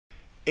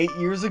8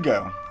 years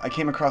ago, I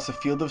came across a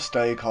field of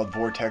study called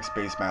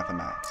vortex-based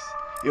mathematics.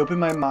 It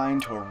opened my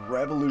mind to a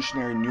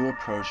revolutionary new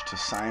approach to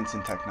science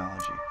and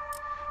technology.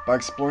 By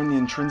exploring the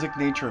intrinsic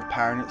nature of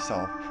pattern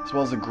itself, as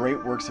well as the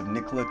great works of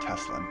Nikola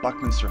Tesla and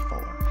Buckminster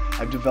Fuller,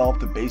 I've developed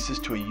the basis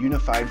to a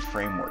unified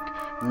framework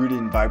rooted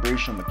in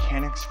vibrational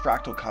mechanics,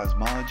 fractal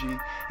cosmology,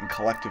 and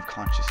collective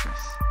consciousness.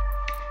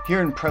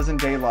 Here in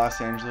present-day Los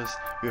Angeles,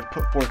 we have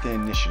put forth an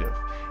initiative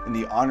in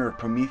the honor of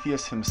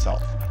Prometheus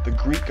himself, the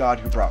Greek god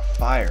who brought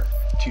fire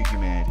to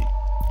humanity.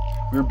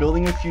 We are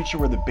building a future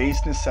where the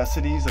base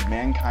necessities of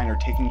mankind are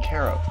taken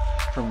care of,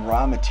 from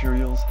raw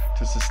materials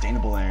to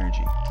sustainable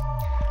energy.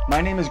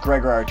 My name is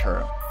Gregor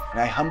Arturo,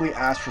 and I humbly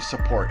ask for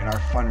support in our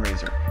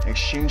fundraiser in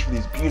exchange for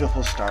these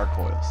beautiful star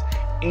coils,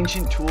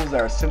 ancient tools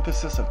that are a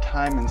synthesis of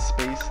time and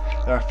space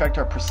that affect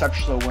our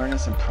perceptual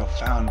awareness in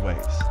profound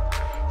ways.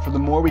 For the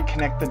more we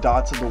connect the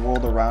dots of the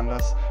world around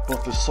us,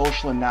 both the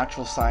social and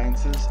natural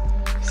sciences,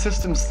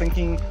 systems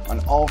thinking on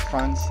all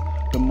fronts,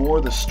 the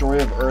more the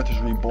story of Earth is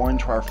reborn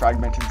to our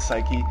fragmented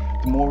psyche,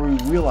 the more we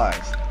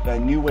realize that a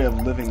new way of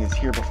living is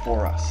here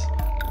before us,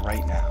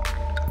 right now.